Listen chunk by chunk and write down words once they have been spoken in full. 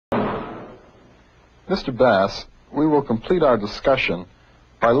Mr. Bass, we will complete our discussion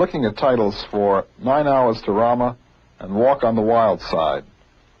by looking at titles for 9 Hours to Rama and Walk on the Wild Side.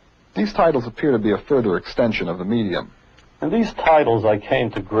 These titles appear to be a further extension of the medium. In these titles, I came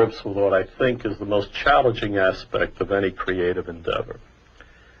to grips with what I think is the most challenging aspect of any creative endeavor,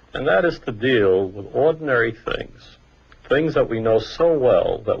 and that is to deal with ordinary things, things that we know so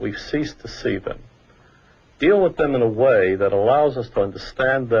well that we've ceased to see them. Deal with them in a way that allows us to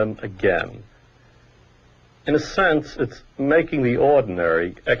understand them again. In a sense, it's making the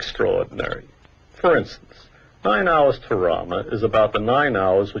ordinary extraordinary. For instance, 9 Hours to Rama is about the 9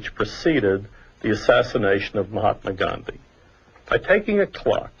 hours which preceded the assassination of Mahatma Gandhi. By taking a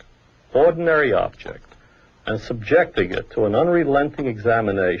clock, ordinary object, and subjecting it to an unrelenting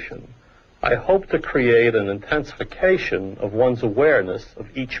examination, I hope to create an intensification of one's awareness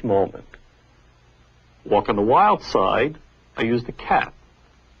of each moment. Walk on the Wild Side, I used a cat,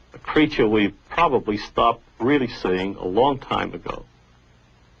 a creature we've probably stopped really seeing a long time ago.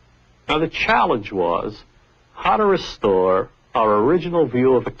 Now the challenge was how to restore our original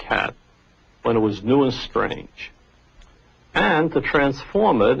view of a cat when it was new and strange, and to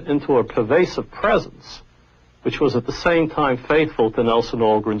transform it into a pervasive presence, which was at the same time faithful to Nelson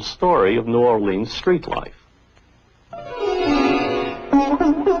Algren's story of New Orleans street life.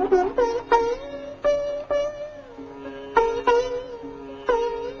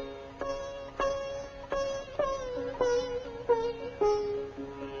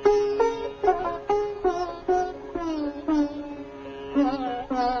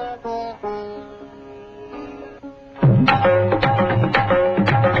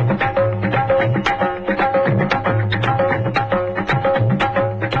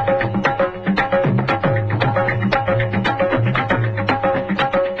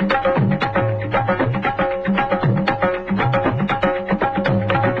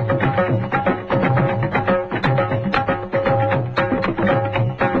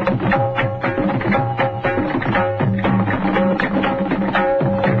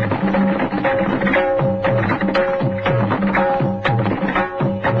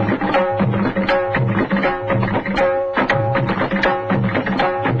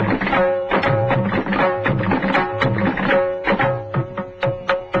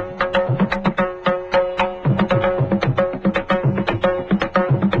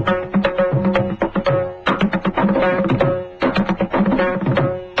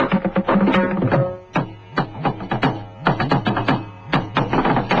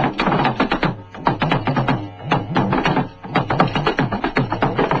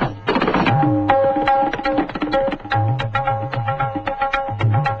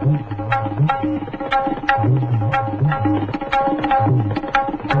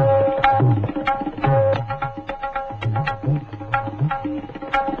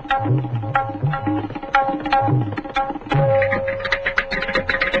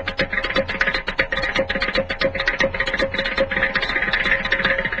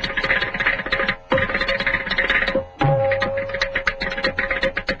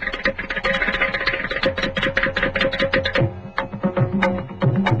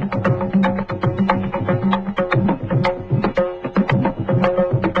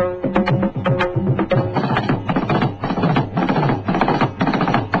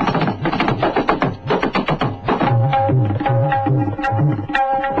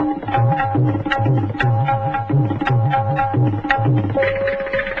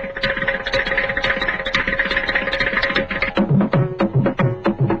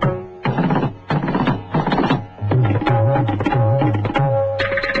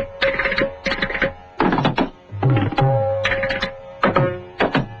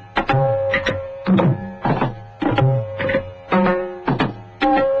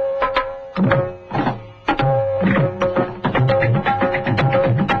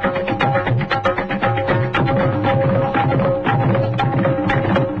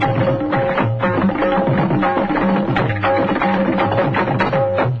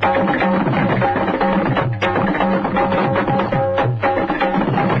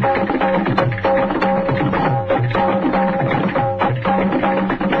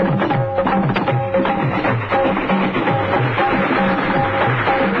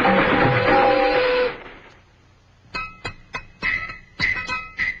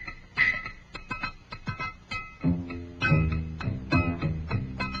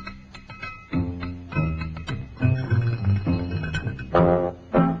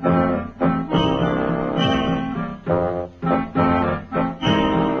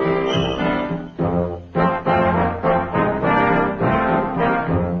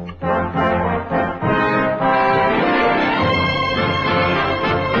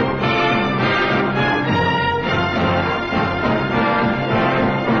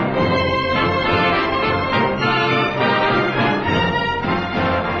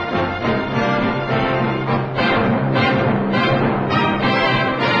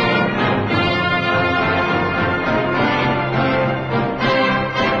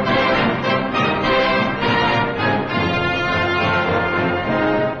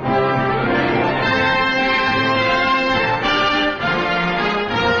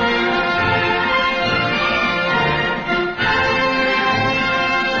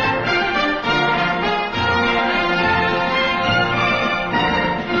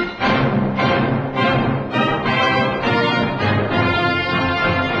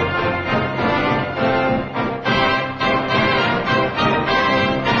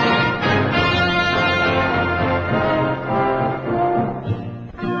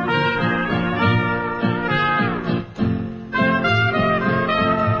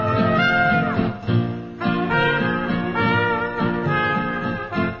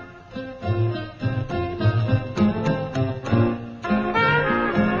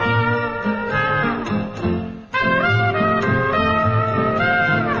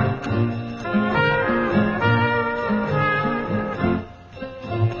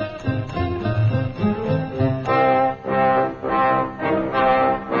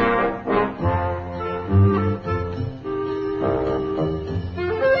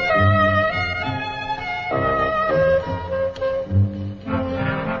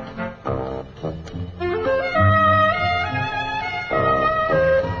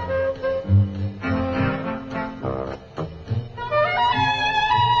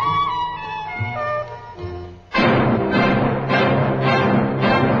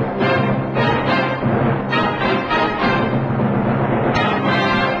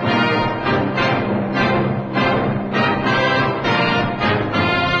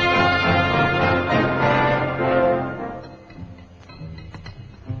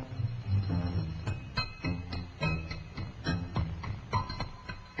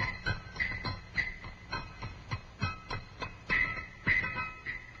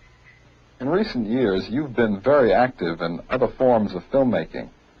 In recent years, you've been very active in other forms of filmmaking.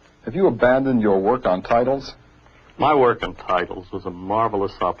 Have you abandoned your work on titles? My work on titles was a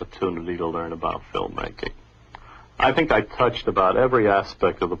marvelous opportunity to learn about filmmaking. I think I touched about every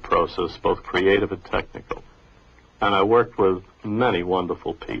aspect of the process, both creative and technical, and I worked with many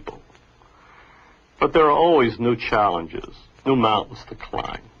wonderful people. But there are always new challenges, new mountains to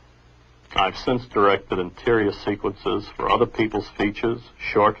climb. I've since directed interior sequences for other people's features,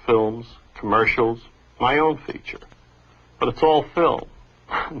 short films, commercials, my own feature. But it's all film,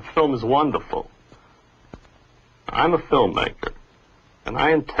 and film is wonderful. I'm a filmmaker, and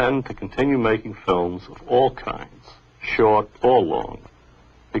I intend to continue making films of all kinds, short or long,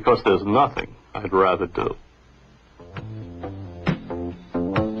 because there's nothing I'd rather do.